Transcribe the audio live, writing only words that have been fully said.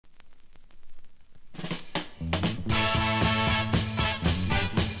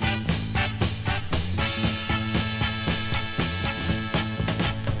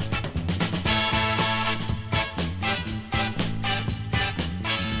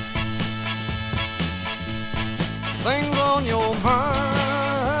things on your mind,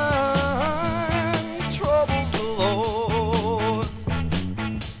 troubles galore,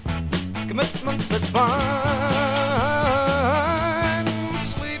 commitments that bind,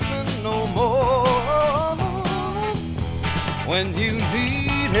 sleeping no more. When you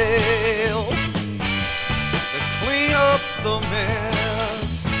need help to clean up the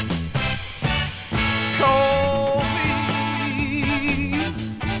mess, call me,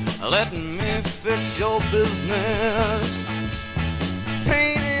 let me fix your business.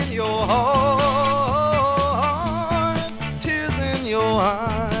 Pain in your heart, tears in your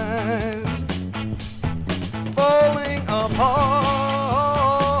eyes, falling apart,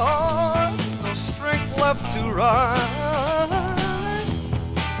 no strength left to rise.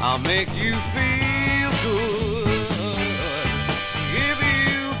 I'll make you feel good, give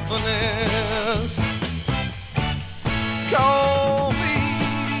you finesse. Call me,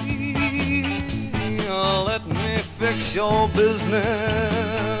 let me fix your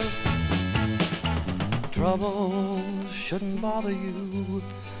business. Trouble shouldn't bother you,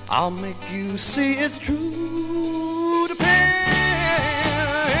 I'll make you see it's true. Depend,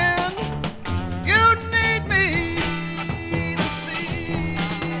 you need me to see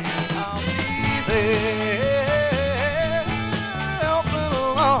I'll be there, helping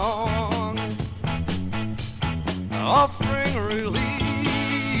along, offering release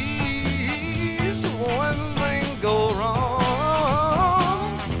when things go wrong.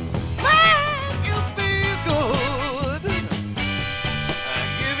 Make you feel good, I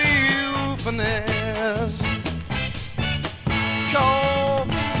give you finesse. Call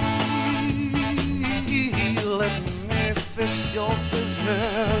me, let me fix your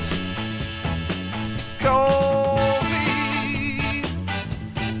business. Call me,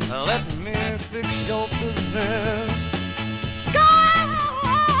 let me fix your business. Call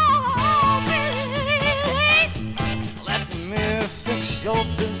me, let me fix your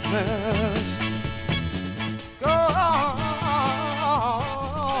business. Go on,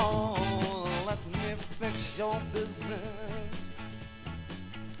 let me fix your business.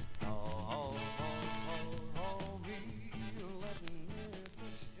 Oh, me, let me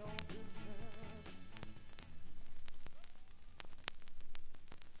fix your business.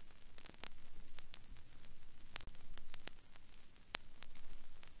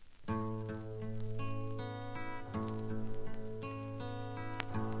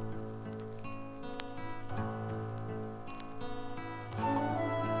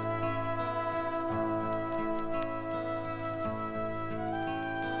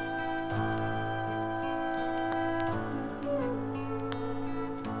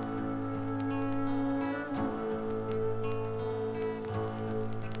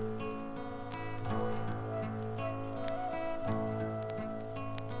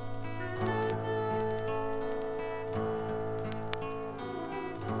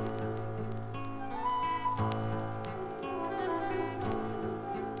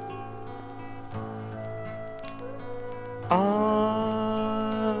 I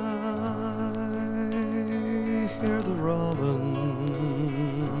hear the robin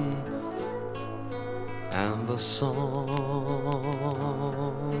and the song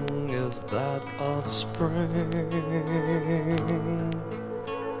is that of spring.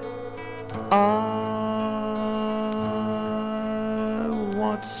 I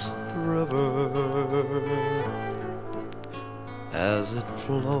watch the river as it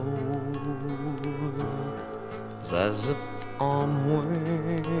flows, as if on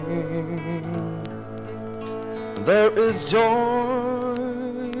wing. There is joy,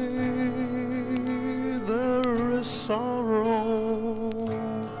 there is sorrow,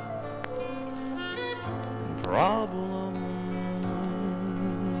 problems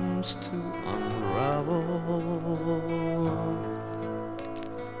to unravel.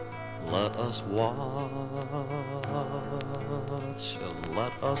 Let us watch,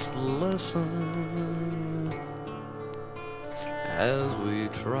 let us listen as we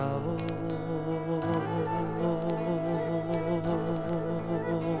travel.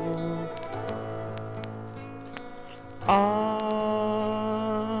 I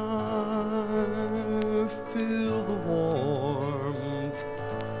feel the warmth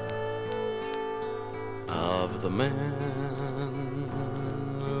of the man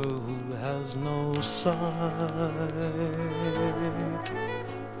who has no sight.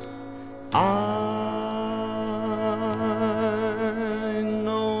 I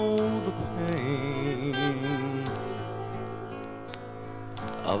know the pain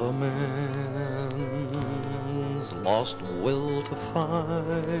of a man's lost will to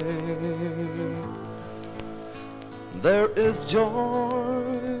fight. There is joy,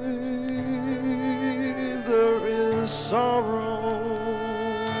 there is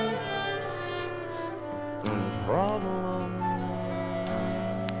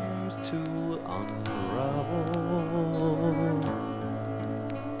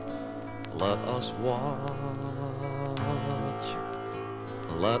Let us watch,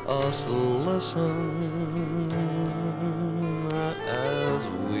 let us listen as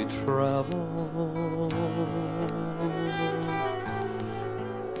we travel.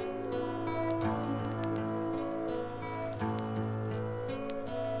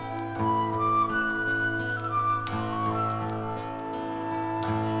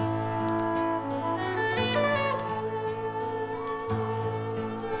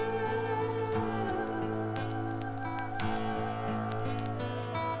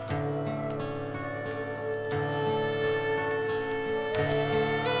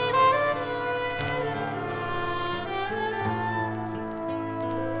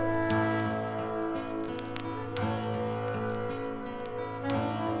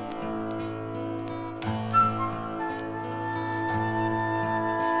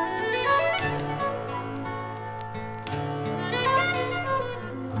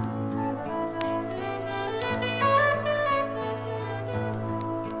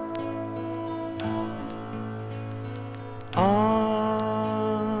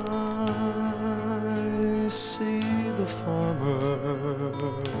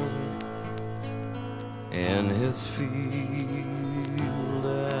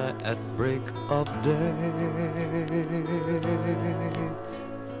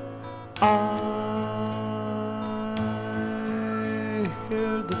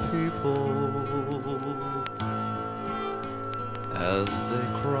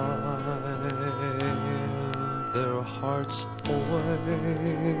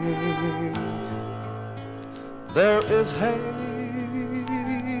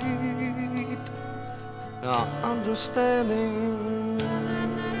 Understanding,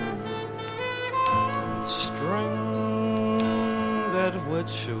 strength at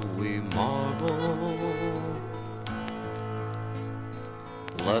which we marvel.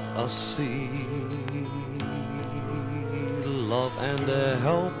 Let us see love and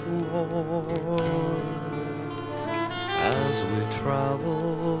help, Lord, as we travel.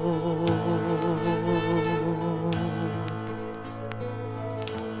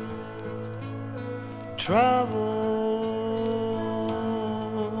 Travel,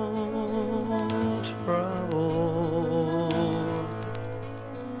 travel,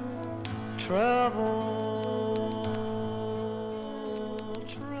 travel.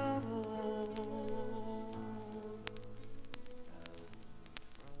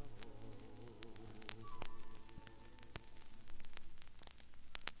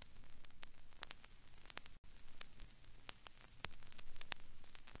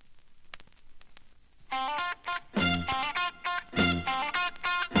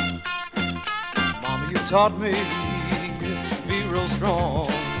 Mama, you taught me to be real strong.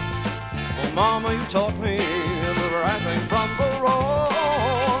 Oh, Mama, you taught me the right thing from the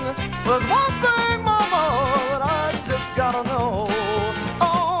wrong. There's one thing, Mama, that I just gotta know.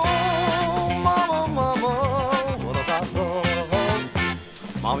 Oh, Mama, Mama, what about love?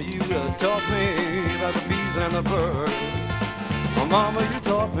 Mama, you taught me about the bees and the birds. Oh, Mama, you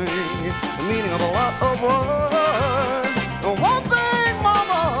taught me the meaning of a lot of words. The one thing,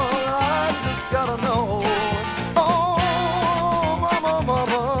 Mama, I just gotta know. Oh, Mama,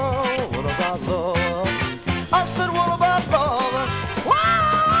 Mama, what about love? I said, what about love?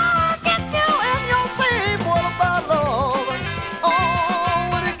 Why get you in your sleep? What about love? Oh,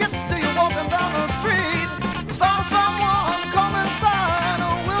 when it gets to you walking down the street, you saw someone come inside.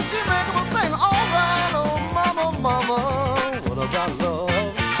 Oh, will she make everything all right? Oh, Mama, Mama, what about love?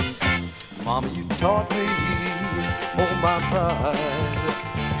 Mama, you taught me, oh, my pride.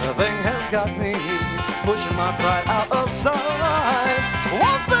 The thing has got me pushing my pride out of sight.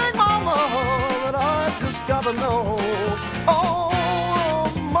 One thing, Mama, that I just gotta know.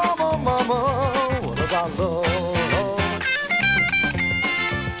 Oh, Mama, Mama, what about love?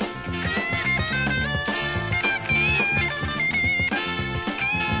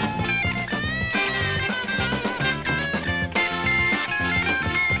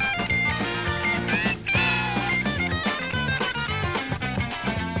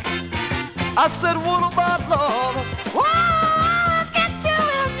 I said, what about love? Why get you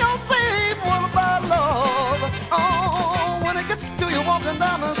in your sleep? What about love? Oh, when it gets to you walking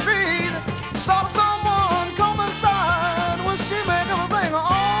down the street, saw someone come inside. Will she make everything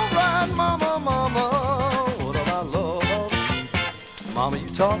all right? Mama, Mama, what about love? Mama, you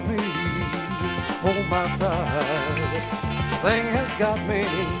taught me, hold my pride. Thing has got me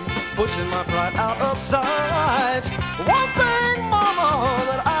pushing my pride out of sight. One thing, Mama,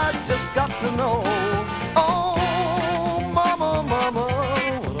 that I just got to know. Oh, Mama, Mama,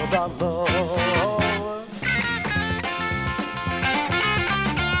 what about love?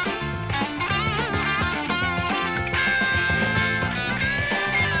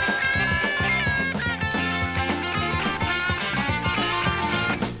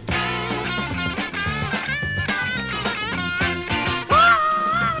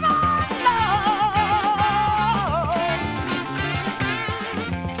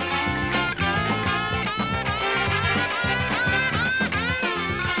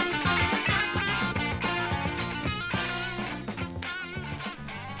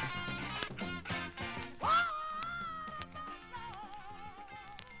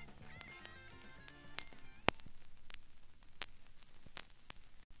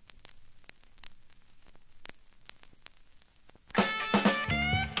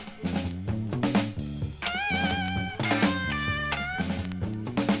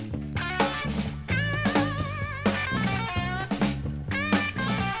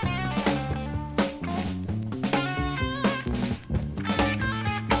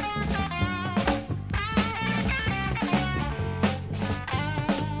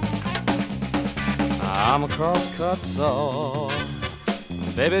 I'm a cross-cut saw.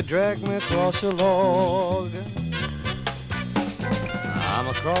 Baby, drag me across your log. I'm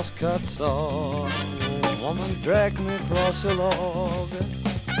a cross-cut saw. Woman, drag me across your log.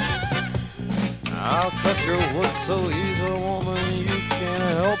 I'll cut your wood so easy, woman, you can't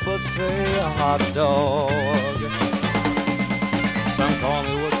help but say hot dog. Some call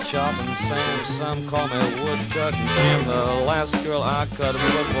me wood chopping Sam, some call me woodcutting Jim. The last girl I cut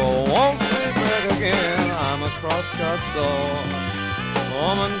wood for won't be back again. I'm a cross-cut saw.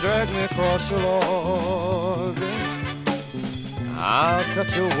 Woman, drag me across your log. I'll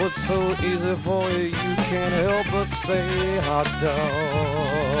cut your wood so easy for you, you can't help but say hot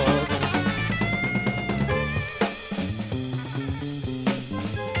dog.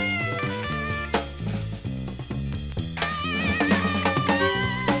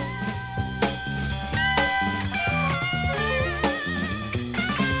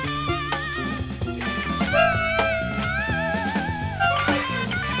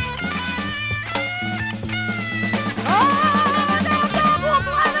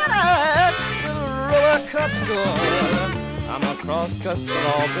 I'm a cross-cut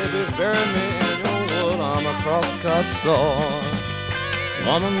saw, baby, bury me in your wood. I'm a cross-cut saw.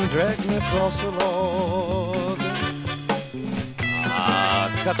 Woman, drag me across your log.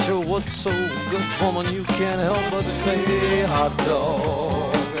 I cut your wood so good, woman, you can't help but say hot dog.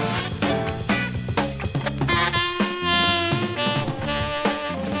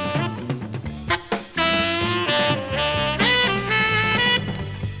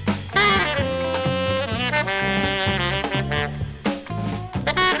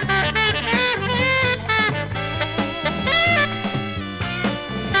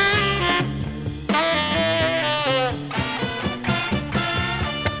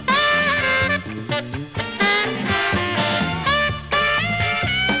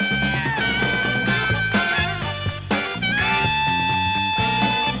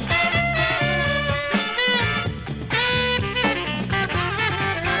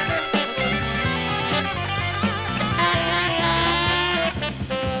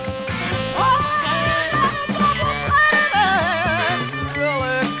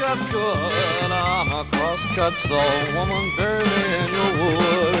 Cross-cut saw, woman, bury me in your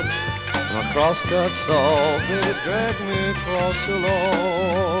wood. I'm a cross-cut saw, baby, drag me across your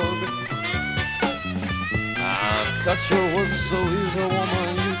log. I cut your wood so easy, woman,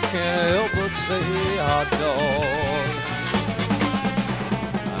 you can't help but say hot dog.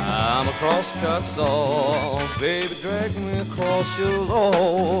 I'm a cross-cut saw, baby, drag me across your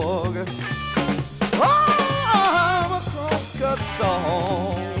log. I'm a cross-cut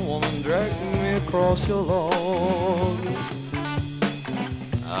saw, woman, drag me across your log.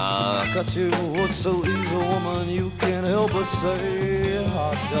 I cut your wood so easy, woman, you can't help but say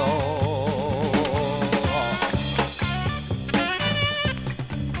hot dog.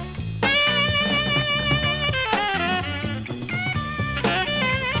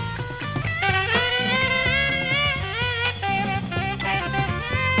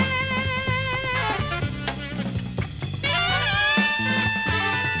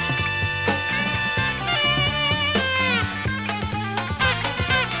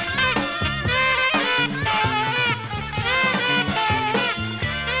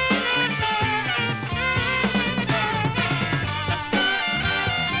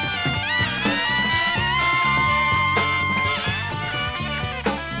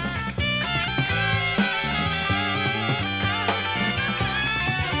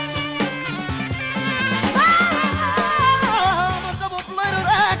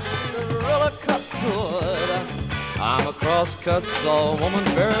 I'm a cross-cut saw, woman,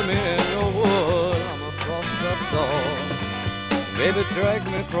 bury me in your wood. I'm a cross-cut saw, baby, drag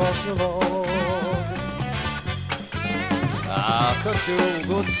me across your log. I cut your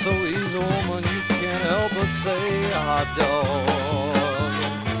wood so easy, woman, you can't help but say hot dog.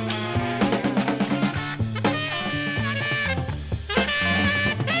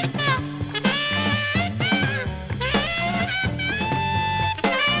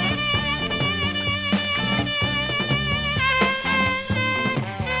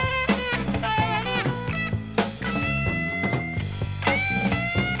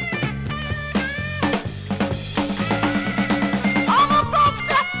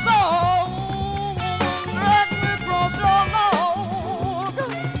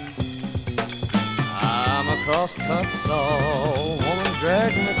 Cross-cut saw, woman,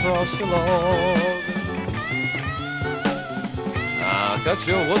 drag me across your log. I cut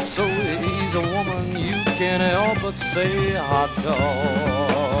your wood so easy, woman, you can't help but say hot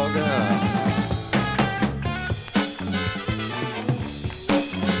dog.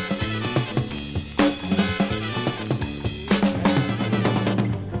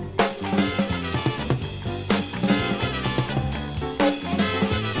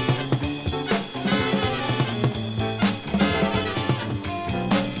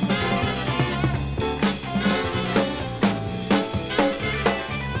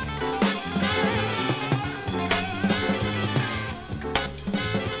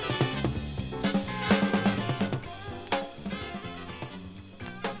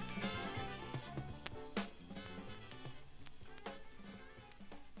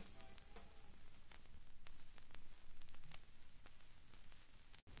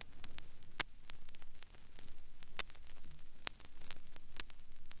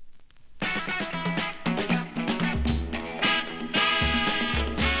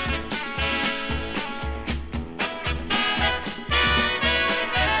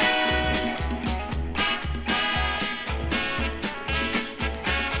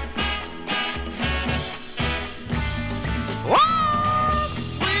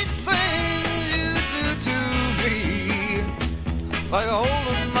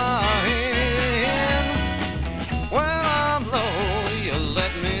 in my hand. When I'm low, you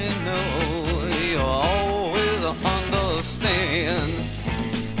let me know you always understand.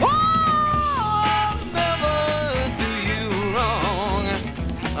 Oh, never do you wrong,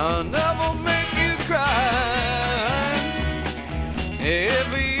 I'll never make you cry. If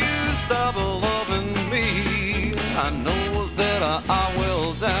you stop loving me, I know that I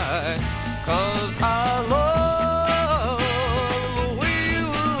will die. 'Cause I love the way you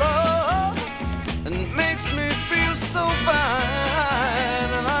love, and makes me feel so fine.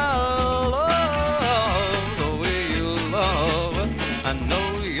 And I love the way you love, I know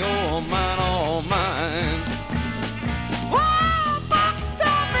you're mine, all mine. Well, folks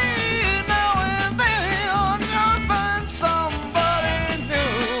tell me now and then you'll find somebody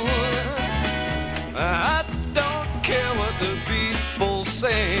new. I don't care what the people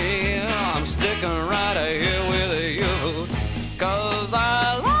say, I'm sticking right here with you. 'Cause I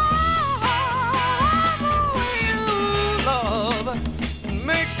love the way you love, it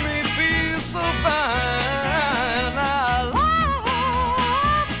makes me feel so fine. And I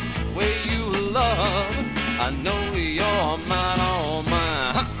love the way you love, I know you're mine, all mine.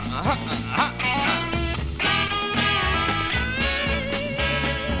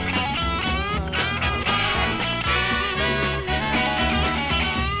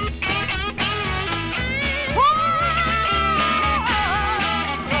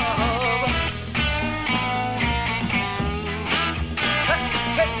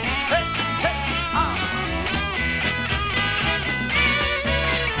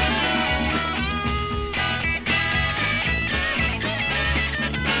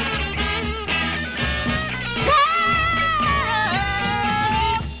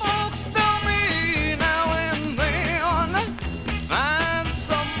 Folks tell me now and then find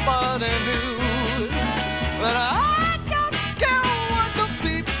somebody new, but I don't care what the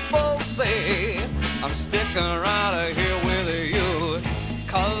people say, I'm sticking right here with you.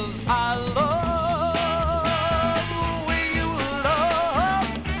 'Cause I love the way you love,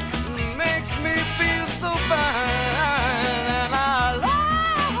 it makes me feel so fine. And I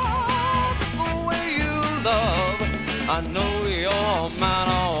love the way you love, I know you're mine,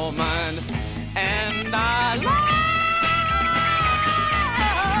 all mine. And I love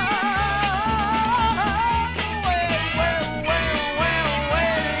the way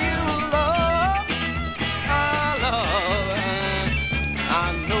you love, I love, I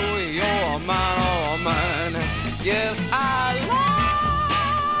know you're mine, all mine. Yes, I love.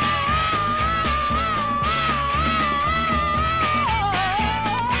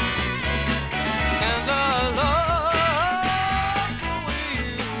 And I love the way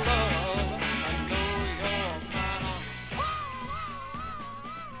you love, I know you're mine.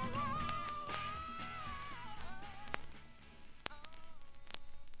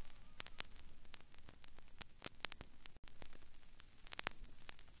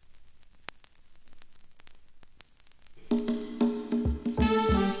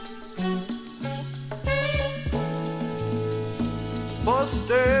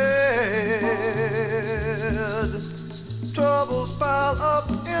 Busted, troubles pile up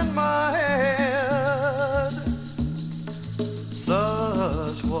in my head,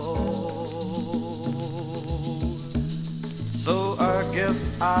 such woe. So I guess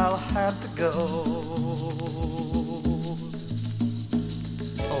I'll have to go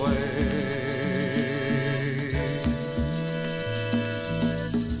away.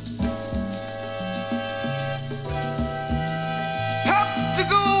 Have to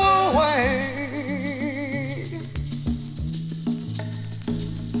go away.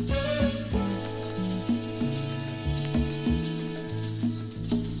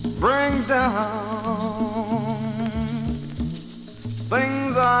 Bring down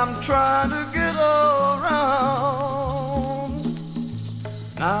things I'm trying to get around.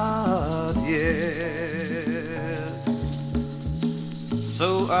 Not yet. So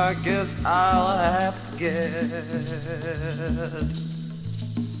I guess I'll have to get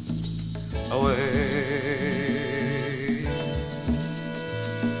away.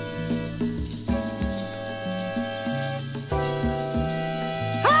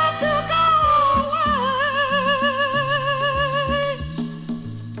 Have to go away.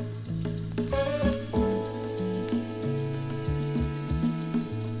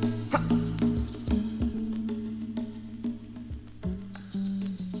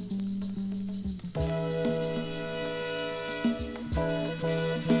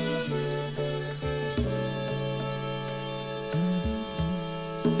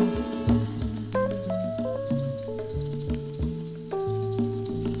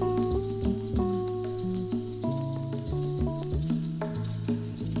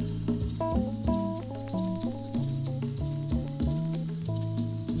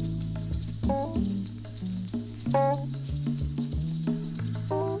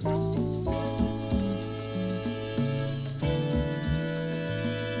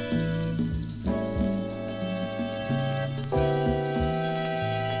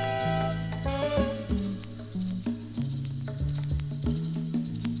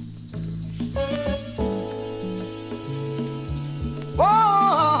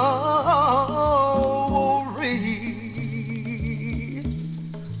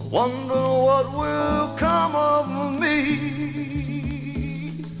 wonder what will come of me.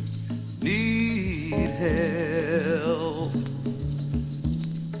 Need help,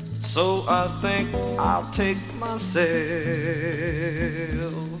 so I think I'll take myself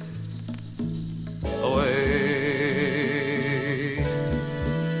away.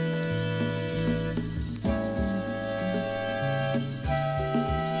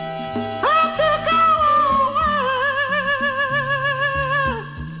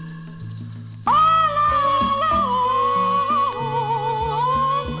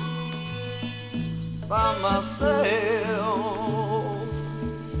 By myself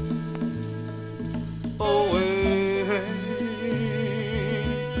away,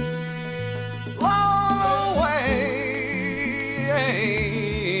 long away,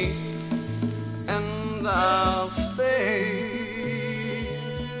 and I'll stay.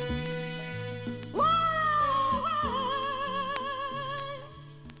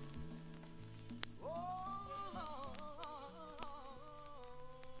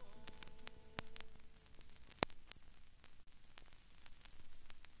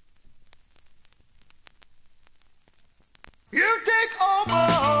 You take over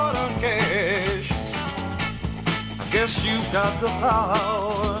the cash, I guess you got the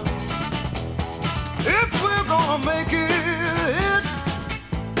power. If we're gonna make it,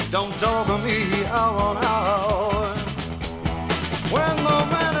 don't dog me hour on hour. When the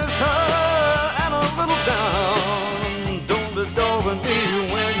man is hurt and a little down, don't be dogging me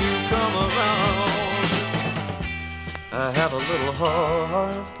when you come around. I have a little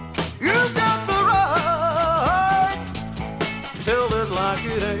heart, you got the right, tell it like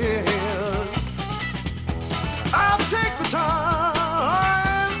it is. I'll take the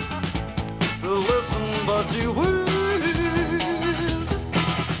time to listen, but you will.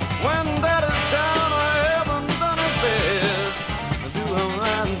 When that is down, I haven't done his best. Do a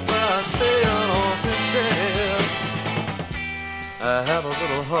man by staying off his chest. I have a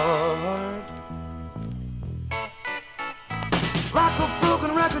little heart, like a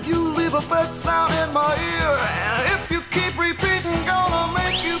broken record, you leave a bad sound in my ear. And if you keep repeating, gonna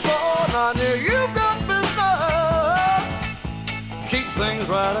make you bored. Now, dear, you've got business. Keep things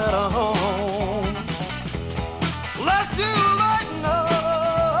right at home. Lest you lighten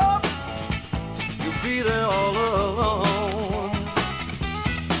up, you'll be there all alone.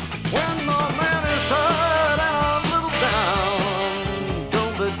 When the man is tired and a little down,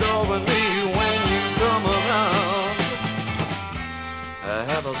 don't be dogging me when you come around. I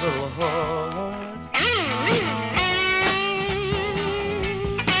have a little heart.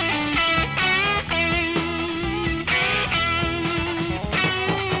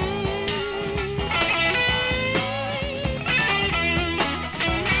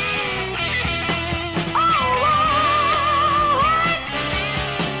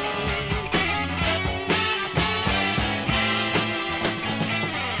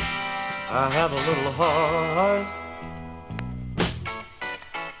 I have a little heart,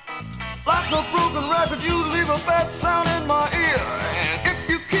 like a broken record, you leave a bad sound in my ear. And if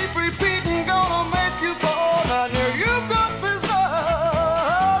you keep repeating, gonna make you bored. Now, dear, you've got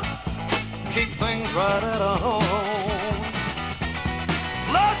business. Keep things right at home.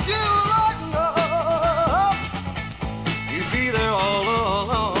 Lest you lighten up, you be there all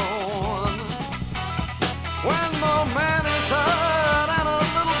alone. When the man is tired and a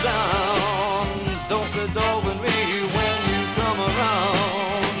little down, don't be dogging me when you come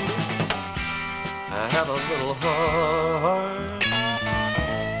around. I have a little heart.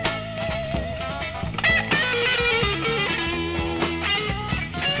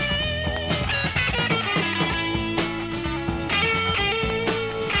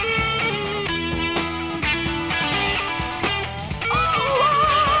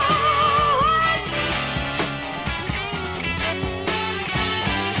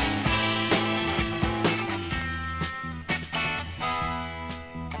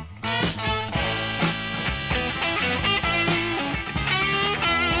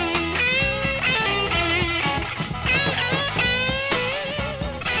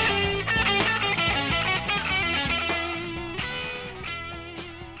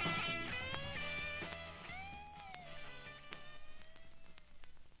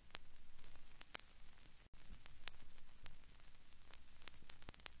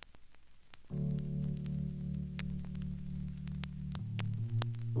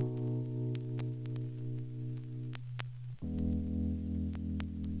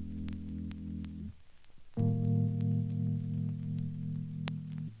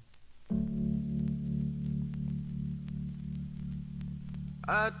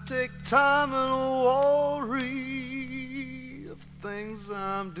 I take time and worry things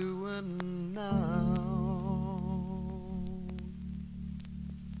I'm doing now.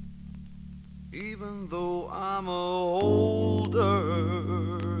 Even though I'm older,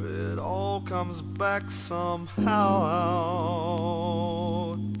 it all comes back somehow.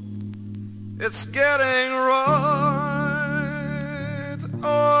 It's getting right,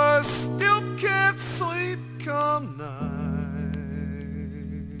 oh, I still can't sleep come night.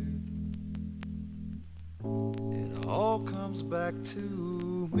 It all comes back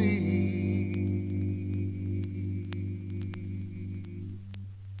to me.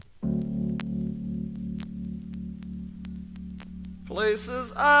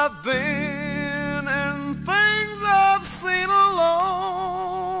 Places I've been and things I've seen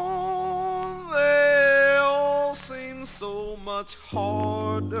alone, they all seem so much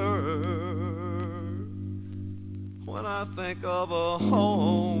harder when I think of a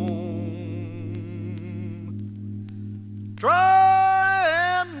home.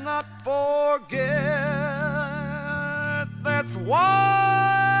 Try and not forget, that's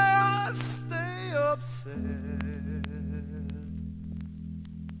why I stay upset.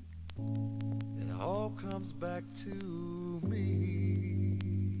 All comes back to me.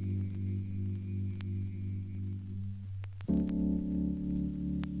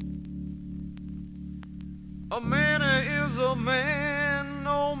 A man is a man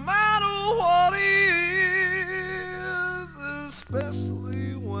no matter what he is,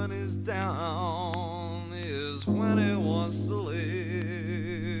 especially when he's down, is when he wants to live.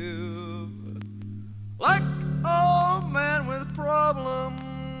 Like a man with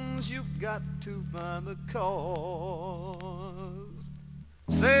problems, you've got to find the cause.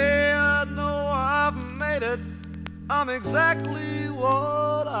 Say I know I've made it, I'm exactly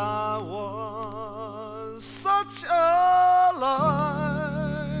what I was. Such a life,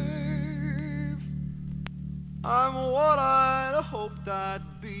 I'm what I'd hoped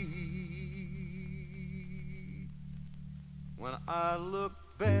I'd be. When I look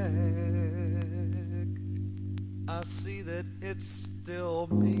back, I see that it's still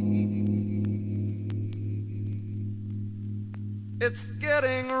me. It's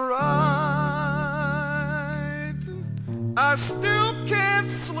getting right, I still can't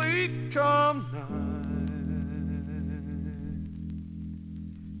sleep come night.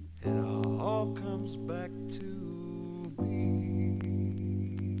 It all comes back to